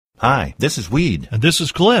Hi, this is Weed. And this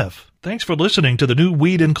is Cliff. Thanks for listening to the new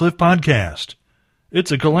Weed and Cliff podcast.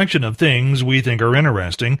 It's a collection of things we think are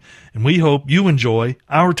interesting, and we hope you enjoy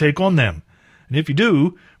our take on them. And if you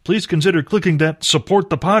do, please consider clicking that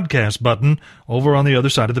support the podcast button over on the other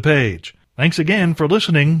side of the page. Thanks again for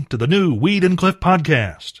listening to the new Weed and Cliff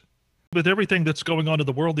podcast. With everything that's going on in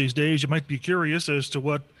the world these days, you might be curious as to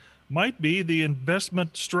what might be the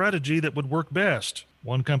investment strategy that would work best.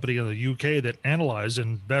 One company in the UK that analyzes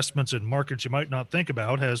investments in markets you might not think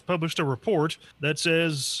about has published a report that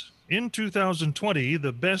says in 2020,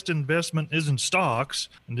 the best investment isn't stocks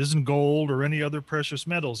and isn't gold or any other precious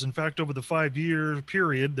metals. In fact, over the 5-year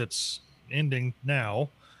period that's ending now,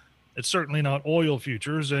 it's certainly not oil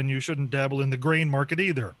futures, and you shouldn't dabble in the grain market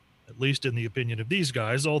either, at least in the opinion of these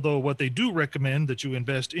guys, although what they do recommend that you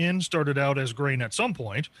invest in started out as grain at some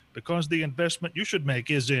point, because the investment you should make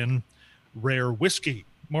is in rare whiskey,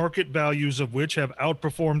 market values of which have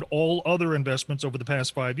outperformed all other investments over the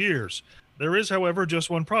past 5 years. There is, however, just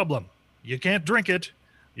one problem. You can't drink it.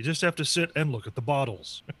 You just have to sit and look at the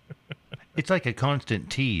bottles. It's like a constant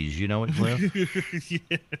tease, you know it, Cliff?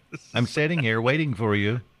 Yes. I'm sitting here waiting for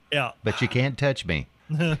you, Yeah. but you can't touch me.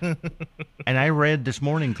 And I read this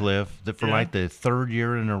morning, Cliff, that for like the third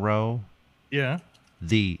year in a row, Yeah.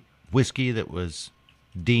 the whiskey that was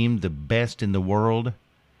deemed the best in the world,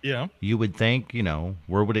 Yeah. you would think,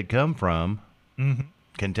 where would it come from? Mm-hmm.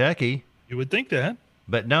 Kentucky. You would think that.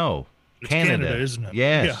 But no, It's Canada, isn't it?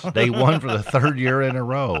 Yes, Yeah. they won for the third year in a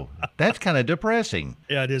row. That's kind of depressing.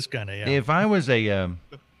 Yeah, it is kind of, yeah. If I was a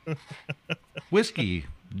whiskey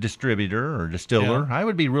distributor or distiller, I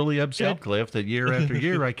would be really upset, Cliff, that year after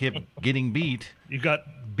year I kept getting beat. You got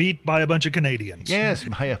beat by a bunch of Canadians. Yes,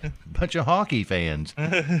 by a bunch of hockey fans.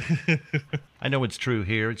 I know it's true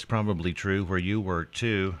here. It's probably true where you work,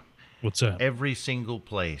 too. What's that? Every single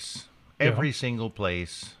place,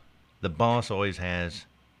 the boss always has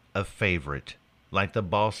a favorite, like the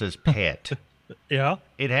boss's pet. Yeah.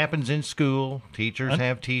 It happens in school. Teachers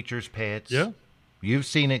have teachers' pets. Yeah. You've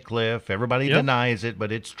seen it, Cliff. Everybody denies it,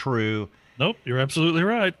 but it's true. Nope, you're absolutely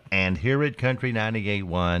right. And here at Country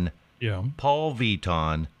 98.1, Yeah. Paul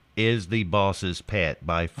Viton is the boss's pet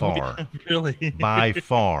by far. Really? By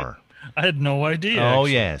far. I had no idea. Oh,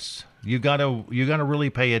 actually. yes. You gotta really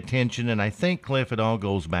pay attention, and I think, Cliff, it all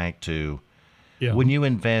goes back to when you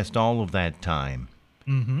invest all of that time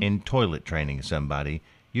in toilet training somebody,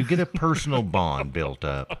 you get a personal bond built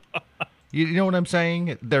up. You know what I'm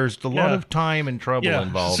saying? There's a lot of time and trouble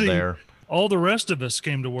involved there. All the rest of us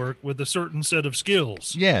came to work with a certain set of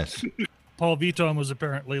skills. Yes. Paul Viton was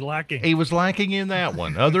apparently lacking. He was lacking in that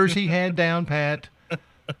one. Others he had down pat.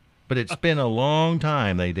 But it's been a long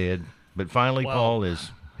time they did. But finally, Paul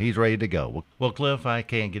he's ready to go. Well, Cliff, I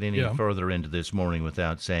can't get any further into this morning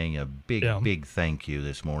without saying a big thank you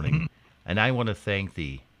this morning. And I want to thank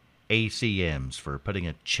the ACMs for putting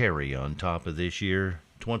a cherry on top of this year,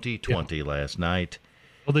 2020, last night.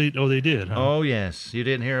 Oh, they did, huh? Oh, yes. You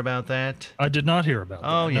didn't hear about that? I did not hear about that.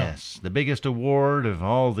 Oh, no. yes. The biggest award of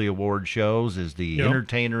all the award shows is the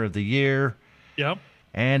Entertainer of the Year. Yep.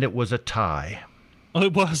 And it was a tie. Oh,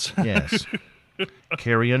 it was? Yes.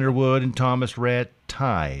 Carrie Underwood and Thomas Rhett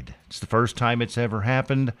tied. It's the first time it's ever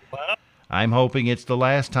happened. Wow. I'm hoping it's the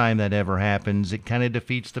last time that ever happens. It kind of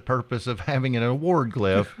defeats the purpose of having an award,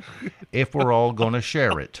 Cliff, if we're all going to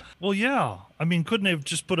share it. Well, yeah. I mean, couldn't they have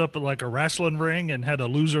just put up like a wrestling ring and had a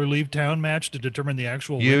loser leave town match to determine the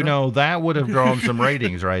actual winner? That would have drawn some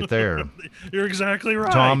ratings right there. You're exactly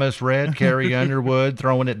right. Thomas Rhett, Carrie Underwood,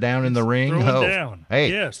 throwing it down in the ring. Throwing it down. Hey,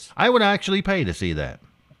 yes. I would actually pay to see that.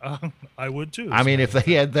 I would too. I mean, if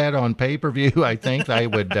they had that on pay-per-view, I think I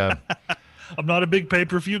would... I'm not a big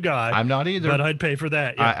pay-per-view guy. I'm not either. But I'd pay for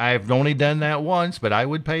that. Yeah. I've only done that once, but I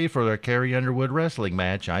would pay for a Carrie Underwood wrestling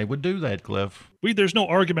match. I would do that, Cliff. There's no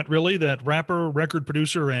argument, really, that rapper, record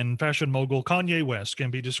producer, and fashion mogul Kanye West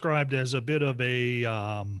can be described as a bit of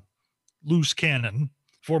a loose cannon.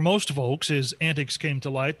 For most folks, his antics came to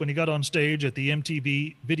light when he got on stage at the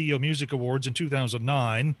MTV Video Music Awards in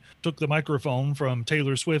 2009, took the microphone from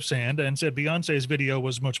Taylor Swift's hand, and said Beyonce's video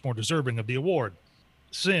was much more deserving of the award.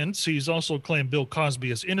 Since, he's also claimed Bill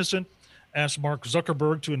Cosby is innocent, asked Mark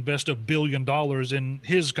Zuckerberg to invest $1 billion in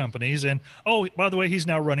his companies, and, oh, by the way, he's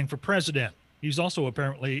now running for president. He's also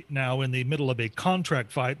apparently now in the middle of a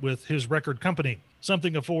contract fight with his record company,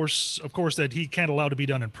 something, of course, that he can't allow to be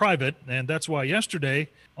done in private, and that's why yesterday,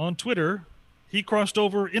 on Twitter, he crossed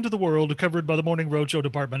over into the world covered by the Morning Roadshow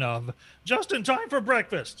department of Just in Time for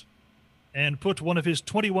Breakfast, and put one of his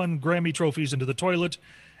 21 Grammy trophies into the toilet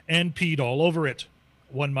and peed all over it.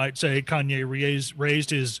 One might say Kanye raised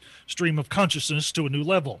his stream of consciousness to a new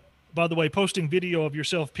level. By the way, posting video of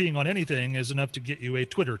yourself peeing on anything is enough to get you a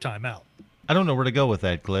Twitter timeout. I don't know where to go with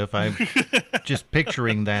that, Cliff. I'm just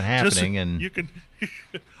picturing that happening, and you can.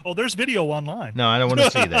 Oh, there's video online. No, I don't want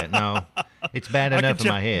to see that. No, it's bad enough in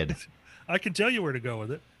my head. I can tell you where to go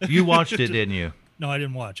with it. You watched it, didn't you? No, I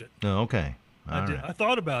didn't watch it. Oh, okay. All right. I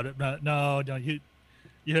thought about it, but no,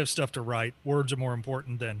 you have stuff to write. Words are more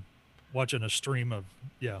important than watching a stream of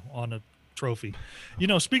on a trophy.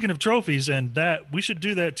 Speaking of trophies, and that we should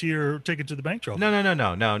do that to your Take It to the Bank trophy.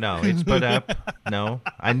 No. It's put up. No,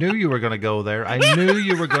 I knew you were going to go there. I knew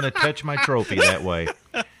you were going to touch my trophy that way.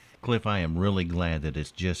 Cliff, I am really glad that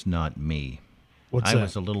it's just not me. What's that? I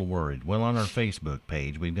was a little worried. Well, on our Facebook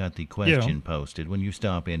page, we've got the question posted. When you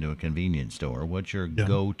stop into a convenience store, what's your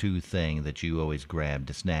go-to thing that you always grab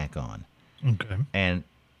to snack on? Okay. And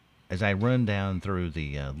as I run down through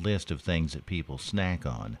the list of things that people snack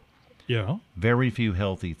on, very few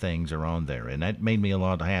healthy things are on there. And that made me a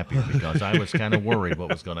lot happier because I was kind of worried what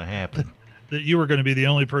was going to happen. That you were going to be the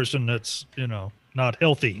only person that's, not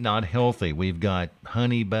healthy. Not healthy. We've got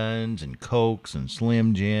honey buns and Cokes and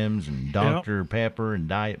Slim Jims and Dr. Pepper and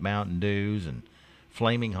Diet Mountain Dews and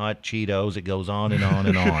Flaming Hot Cheetos. It goes on and on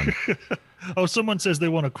and on. Oh, someone says they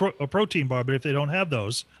want a protein bar, but if they don't have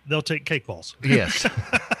those, they'll take cake balls. Yes.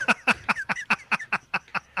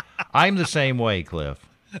 I'm the same way, Cliff.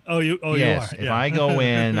 Yes, you are. If I go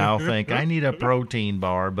in, I'll think I need a protein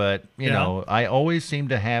bar, but, you know, I always seem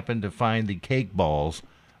to happen to find the cake balls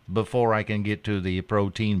before I can get to the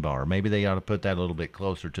protein bar. Maybe they ought to put that a little bit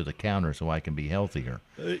closer to the counter so I can be healthier.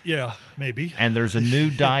 Maybe. And there's a new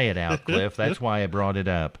diet out, Cliff. That's why I brought it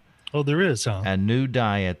up. Oh, there is, huh? A new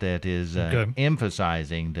diet that is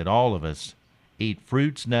emphasizing that all of us eat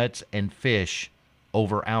fruits, nuts, and fish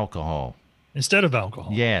over alcohol. Instead of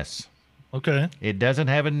alcohol? Yes. Okay. It doesn't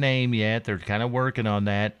have a name yet. They're kind of working on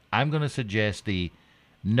that. I'm going to suggest the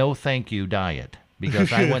no thank you diet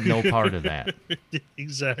because I want no part of that.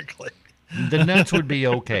 Exactly. The nuts would be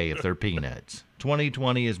okay if they're peanuts.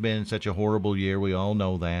 2020 has been such a horrible year. We all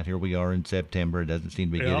know that. Here we are in September. It doesn't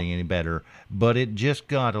seem to be getting any better. But it just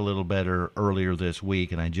got a little better earlier this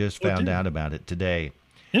week, and I just found out about it today.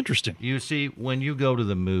 Interesting. You see, when you go to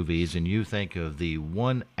the movies and you think of the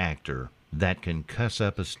one actor that can cuss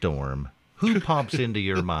up a storm, who pops into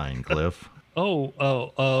your mind, Cliff?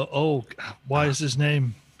 Why is his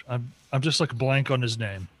name? I'm just like blank on his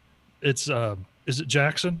name. It's is it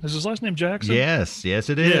Jackson? Is his last name Jackson? Yes,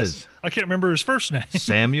 it is. I can't remember his first name.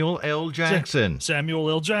 Samuel L. Jackson. Samuel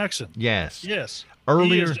L. Jackson. Yes.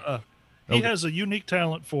 Earlier, he has a unique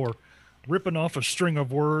talent for ripping off a string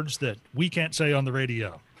of words that we can't say on the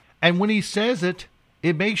radio. And when he says it,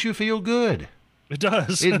 it makes you feel good. It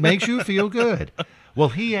does. It makes you feel good. Well,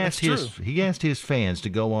 he asked his fans to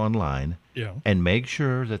go online and make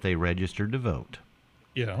sure that they registered to vote.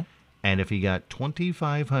 Yeah. And if he got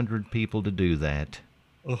 2,500 people to do that,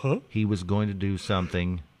 he was going to do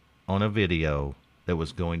something on a video that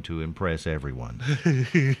was going to impress everyone.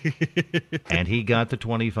 And he got the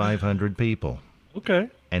 2,500 people. Okay.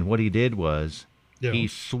 And what he did was he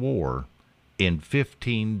swore in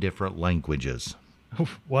 15 different languages.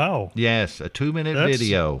 Wow. Yes, a 2-minute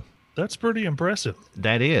video. That's pretty impressive.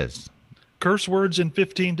 That is. Curse words in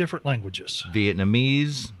 15 different languages.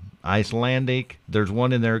 Vietnamese, Icelandic. There's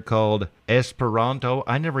one in there called Esperanto.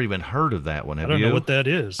 I never even heard of that one. Have you? I don't know what that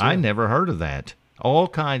is. I never heard of that. All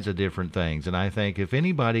kinds of different things. And I think if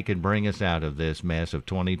anybody can bring us out of this mess of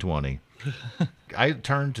 2020, I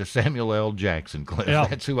turn to Samuel L. Jackson, Cliff. Yeah.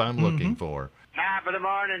 That's who I'm looking for. Top of the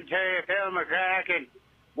morning to you, Phil McCracken.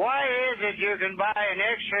 Why is it you can buy an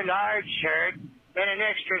extra large shirt and an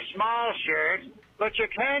extra small shirt, but you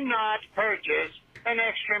cannot purchase an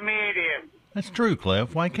extra medium? That's true,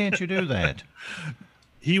 Cliff. Why can't you do that?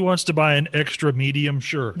 He wants to buy an extra medium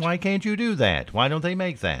shirt. Why can't you do that? Why don't they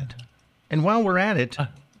make that? And while we're at it,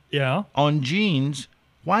 on jeans,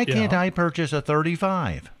 why can't I purchase a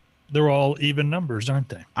 35? They're all even numbers, aren't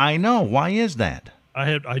they? I know. Why is that?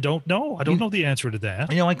 I don't know. I don't know the answer to that.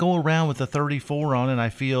 You know, I go around with a 34 on and I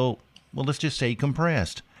feel, well, let's just say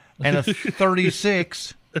compressed. And a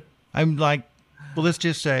 36, I'm like, well, let's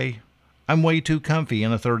just say I'm way too comfy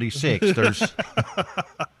in a 36.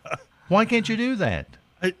 Why can't you do that?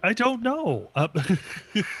 I don't know. I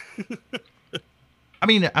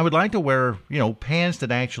mean, I would like to wear, pants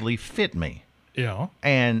that actually fit me. Yeah.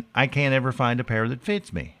 And I can't ever find a pair that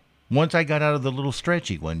fits me. Once I got out of the little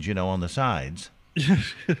stretchy ones, on the sides.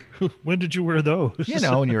 When did you wear those?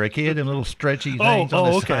 When you're a kid and little stretchy things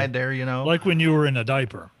on the side there, Like when you were in a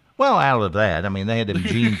diaper. Well, out of that, I mean, they had them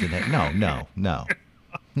jeans in it. No.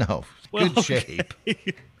 Well, Good shape.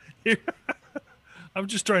 I'm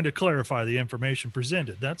just trying to clarify the information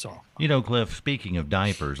presented. That's all. You know, Cliff, speaking of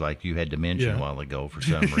diapers, like you had to mention a while ago for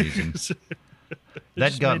some reason,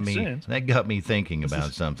 that got me thinking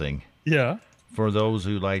about something. Yeah. For those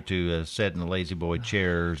who like to sit in the lazy boy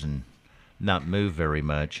chairs and not move very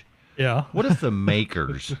much. Yeah. What if the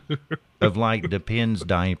makers of like Depends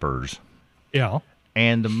diapers Yeah.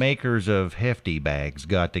 and the makers of Hefty bags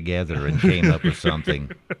got together and came up with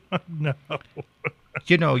something? No.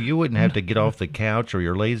 You know, you wouldn't have to get off the couch or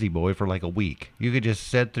your lazy boy for like a week. You could just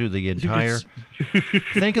sit through the entire.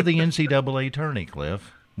 Think of the NCAA tourney,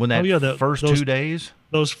 Cliff. When that first 2 days.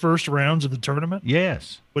 Those first rounds of the tournament?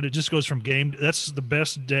 Yes. But it just goes from game. That's the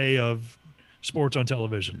best day of sports on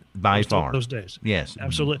television. By far. Those days. Yes.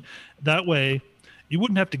 Absolutely. That way, you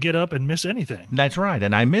wouldn't have to get up and miss anything. That's right.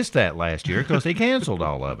 And I missed that last year because they canceled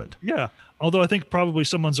all of it. Yeah. Although I think probably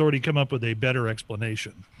someone's already come up with a better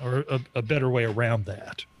explanation or a better way around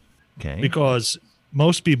that. Okay. Because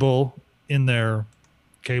most people in their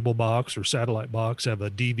cable box or satellite box have a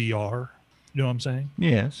DVR. You know what I'm saying?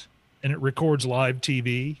 Yes. And it records live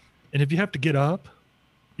TV. And if you have to get up,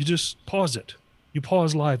 you just pause it. You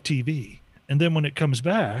pause live TV. And then when it comes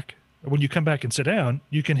back, or when you come back and sit down,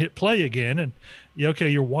 you can hit play again. And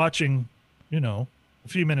you're watching, a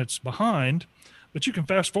few minutes behind, but you can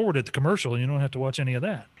fast forward at the commercial and you don't have to watch any of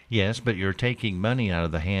that. Yes, but you're taking money out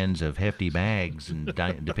of the hands of Hefty bags and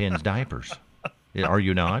Depends diapers. Are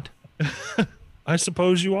you not? I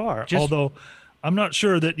suppose you are. Although I'm not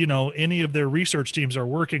sure that, any of their research teams are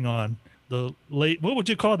working on what would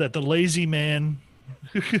you call that? The lazy man.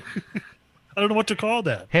 I don't know what to call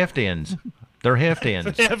that. Heftins. They're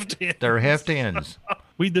Heftins. They're Heftins.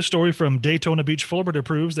 Read this story from Daytona Beach, Florida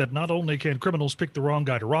proves that not only can criminals pick the wrong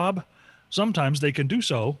guy to rob, sometimes they can do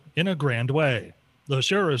so in a grand way. The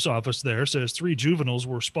sheriff's office there says 3 juveniles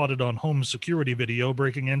were spotted on home security video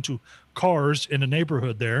breaking into cars in a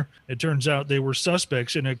neighborhood there. It turns out they were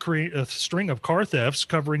suspects in a string of car thefts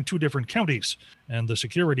covering 2 different counties. And the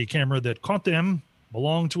security camera that caught them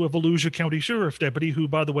belonged to a Volusia County sheriff deputy who,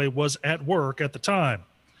 by the way, was at work at the time.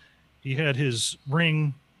 He had his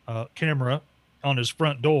Ring camera on his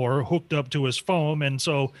front door hooked up to his phone, and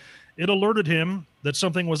so it alerted him that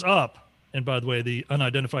something was up. And by the way, the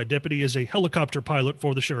unidentified deputy is a helicopter pilot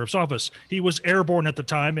for the sheriff's office. He was airborne at the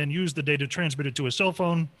time and used the data transmitted to his cell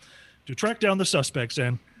phone to track down the suspects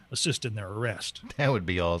and assist in their arrest. That would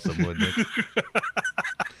be awesome, wouldn't it?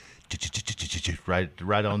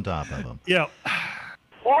 right on top of them. Yeah.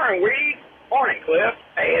 Morning, Weed. Morning, Cliff.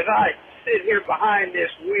 Hey, as I sit here behind this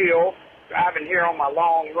wheel, driving here on my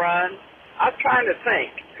long run, I'm trying to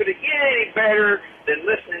think, could it get any better than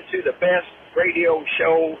listening to the best radio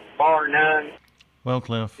show, bar none? Well,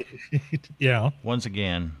 Cliff. Yeah. Once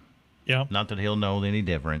again. Yeah. Not that he'll know any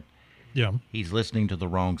different. Yeah. He's listening to the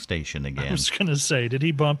wrong station again. I was going to say, did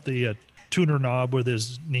he bump the tuner knob with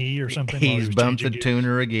his knee or something? He's bumped the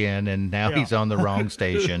tuner again, and now he's on the wrong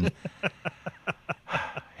station.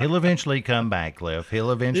 He'll eventually come back, Cliff.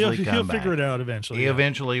 He'll eventually come back. He'll figure it out eventually. He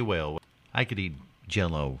eventually will. I could eat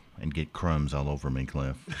Jell-O and get crumbs all over me,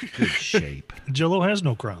 Cliff. Good shape. Jell-O has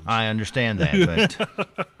no crumbs. I understand that,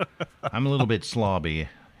 but I'm a little bit slobby.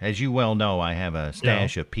 As you well know, I have a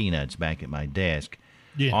stash of peanuts back at my desk.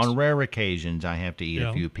 Yes. On rare occasions, I have to eat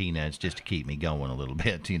a few peanuts just to keep me going a little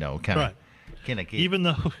bit, kind of. Even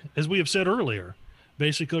though, as we have said earlier,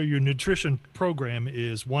 basically your nutrition program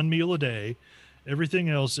is 1 meal a day. Everything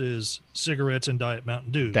else is cigarettes and Diet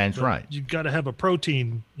Mountain Dew. That's right. You've got to have a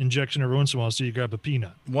protein injection every once in a while, so you grab a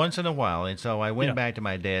peanut. Once in a while. And so I went back to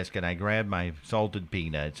my desk and I grabbed my salted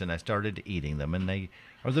peanuts and I started eating them. And they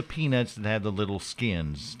are the peanuts that have the little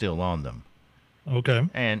skins still on them. Okay.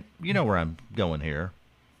 And you know where I'm going here.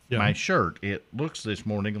 Yeah. My shirt, it looks this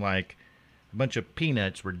morning like a bunch of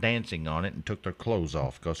peanuts were dancing on it and took their clothes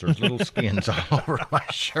off because there's little skins all over my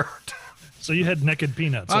shirt. So you had naked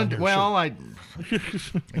peanuts on your shirt.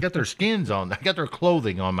 I got their skins on. I got their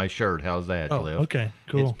clothing on my shirt. How's that, Cliff? Okay,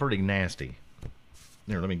 cool. It's pretty nasty.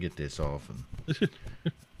 Here, let me get this off and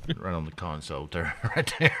right on the console there,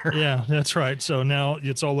 right there. Yeah, that's right. So now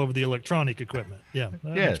it's all over the electronic equipment. Yeah,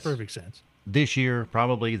 that makes perfect sense. This year,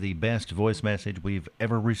 probably the best voice message we've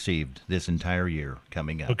ever received this entire year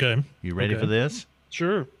coming up. Okay. You ready for this?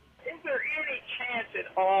 Sure. Is there any chance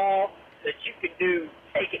at all that you could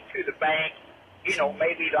take it to the bank,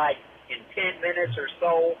 maybe like in 10 minutes or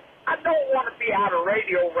so? I don't want to be out of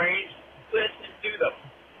radio range listening to the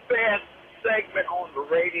best segment on the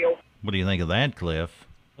radio. What do you think of that, Cliff?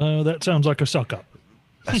 That sounds like a suck-up.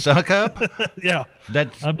 A suck-up? Yeah.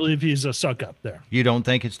 I believe he's a suck-up there. You don't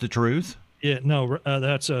think it's the truth? Yeah, no,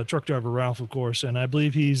 that's truck driver Ralph, of course, and I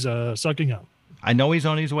believe he's sucking up. I know he's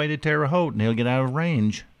on his way to Terre Haute, and he'll get out of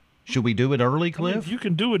range. Should we do it early, Cliff? I mean, you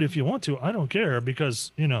can do it if you want to. I don't care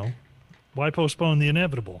because, why postpone the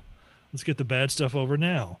inevitable? Let's get the bad stuff over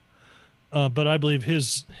now. But I believe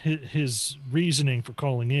his reasoning for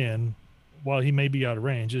calling in, while he may be out of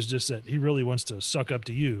range, is just that he really wants to suck up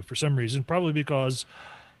to you for some reason, probably because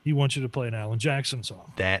he wants you to play an Alan Jackson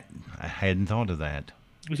song. I hadn't thought of that.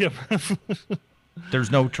 Yeah.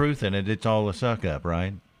 There's no truth in it. It's all a suck up,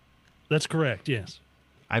 right? That's correct, yes.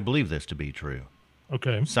 I believe this to be true.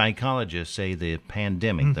 Okay. Psychologists say the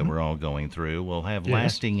pandemic that we're all going through will have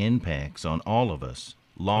lasting impacts on all of us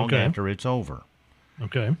long after it's over.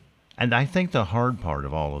 Okay. And I think the hard part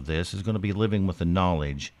of all of this is going to be living with the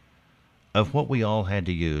knowledge of what we all had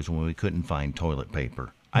to use when we couldn't find toilet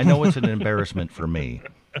paper. I know it's an embarrassment for me.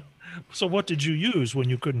 So what did you use when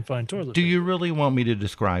you couldn't find toilet paper? Do you really want me to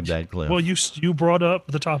describe that, Cliff? Well, you brought up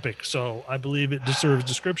the topic, so I believe it deserves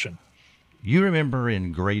description. You remember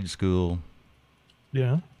in grade school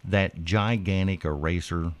that gigantic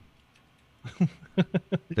eraser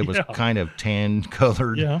that was kind of tan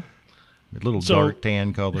colored? Yeah. A little dark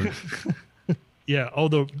tan colored. Yeah. Oh,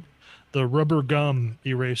 the rubber gum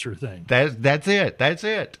eraser thing. That's it. That's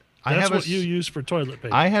what you use for toilet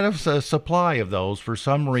paper. I had a supply of those for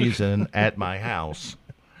some reason at my house.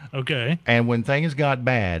 Okay. And when things got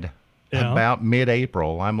bad, about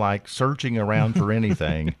mid-April, I'm like searching around for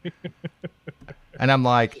anything. And I'm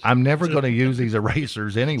like, I'm never going to use these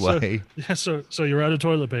erasers anyway. So you're out of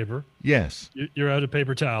toilet paper. Yes. You're out of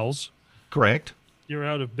paper towels. Correct. You're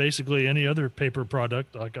out of basically any other paper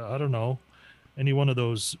product, like, I don't know, any one of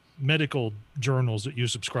those medical journals that you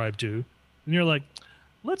subscribe to. And you're like,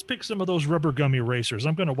 let's pick some of those rubber gum erasers.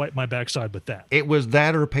 I'm going to wipe my backside with that. It was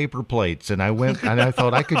that or paper plates. And I went and I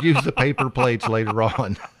thought I could use the paper plates later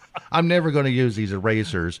on. I'm never going to use these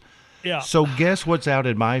erasers. Yeah. So guess what's out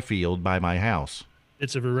in my field by my house?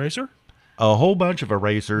 It's an eraser? A whole bunch of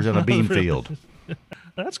erasers in a bean field.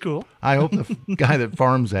 That's cool. I hope the guy that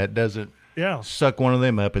farms that doesn't suck one of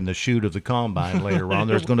them up in the chute of the combine later on.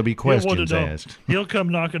 There's going to be questions asked. He'll come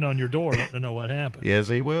knocking on your door to know what happened. Yes,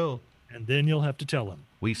 he will. And then you'll have to tell him.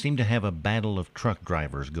 We seem to have a battle of truck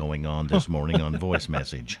drivers going on this morning on voice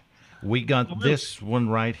message. We got this one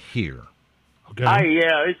right here. Okay. Hey,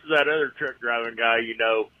 yeah, this is that other truck driving guy,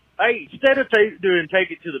 Hey, instead of doing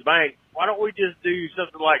take it to the bank, why don't we just do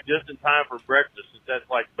something like just in time for breakfast, since that's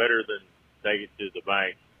like better than take it to the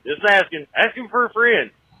bank? Just asking for a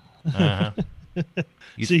friend. Uh-huh.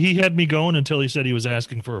 See, he had me going until he said he was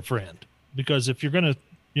asking for a friend. Because if you're going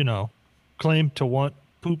to, claim to want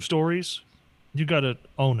poop stories, you got to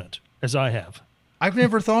own it, as I have. I've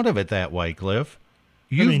never thought of it that way, Cliff.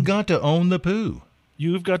 You've got to own the poo.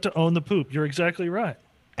 You've got to own the poop. You're exactly right.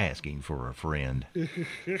 Asking for a friend.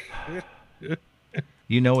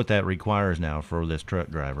 You know what that requires now for this truck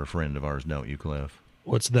driver friend of ours, don't you, Cliff?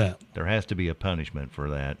 What's that? There has to be a punishment for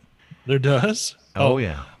that. There does? Oh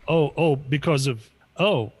yeah. Because of...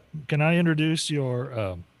 can I introduce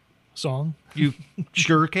your song? You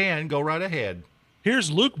sure can. Go right ahead. Here's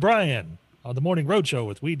Luke Bryan on the Morning Roadshow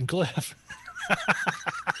with Weed and Cliff.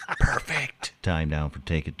 Perfect. Time now for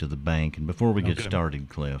Take It to the Bank. And before we get started,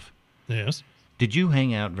 Cliff. Yes? Did you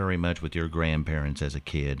hang out very much with your grandparents as a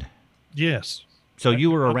kid? Yes. So you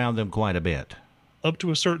were around them quite a bit? Up to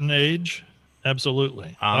a certain age,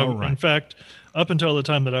 absolutely. All right. In fact, up until the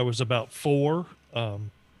time that I was about 4,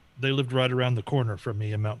 they lived right around the corner from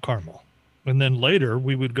me in Mount Carmel. And then later,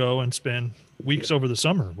 we would go and spend weeks over the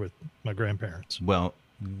summer with my grandparents. Well,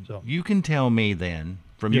 you can tell me then,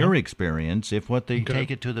 from your experience, if what they take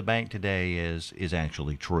it to the bank today is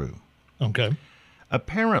actually true. Okay.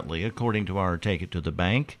 Apparently, according to our Take It to the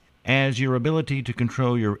Bank, as your ability to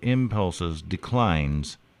control your impulses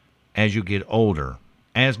declines as you get older,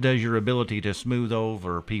 as does your ability to smooth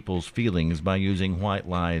over people's feelings by using white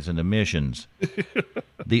lies and omissions.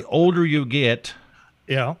 The older you get,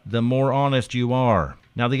 the more honest you are.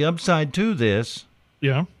 Now, the upside to this,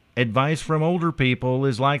 advice from older people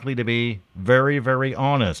is likely to be very, very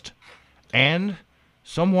honest and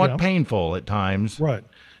somewhat painful at times. Right.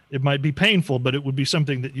 It might be painful, but it would be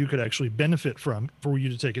something that you could actually benefit from for you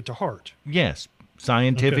to take it to heart. Yes.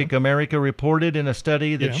 Scientific America reported in a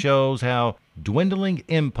study that shows how dwindling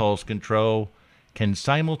impulse control can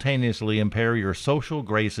simultaneously impair your social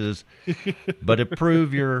graces but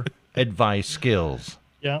improve your advice skills.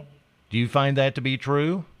 Yeah. Do you find that to be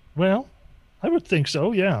true? Well, I would think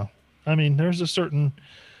so, yeah. I mean, there's a certain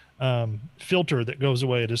filter that goes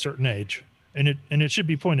away at a certain age. And it should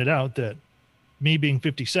be pointed out that me being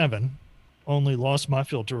 57 only lost my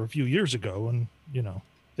filter a few years ago, and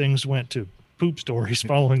things went to poop stories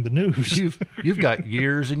following the news. You've got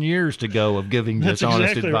years and years to go of giving this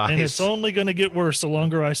honest advice. And it's only going to get worse the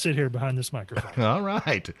longer I sit here behind this microphone. All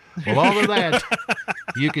right. Well, all of that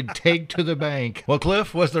you can take to the bank. Well,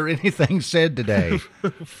 Cliff, was there anything said today?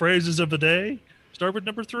 Phrases of the day. Start with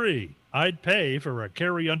number 3. I'd pay for a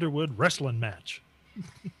Carrie Underwood wrestling match.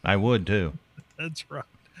 I would, too. That's right.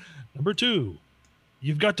 Number 2.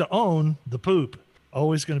 You've got to own the poop.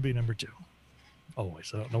 Always going to be number 2.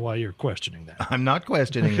 Always. I don't know why you're questioning that. I'm not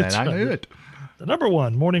questioning that. I knew it. The number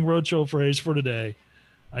 1 Morning Roadshow phrase for today.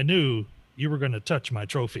 I knew you were going to touch my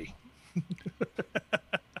trophy.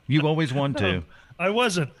 You always want to. No, I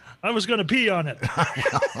wasn't. I was going to pee on it.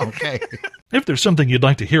 Okay. If there's something you'd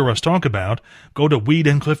like to hear us talk about, go to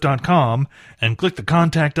weedandcliff.com and click the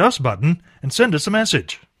Contact Us button and send us a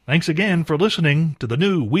message. Thanks again for listening to the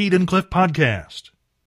new Weed and Cliff podcast.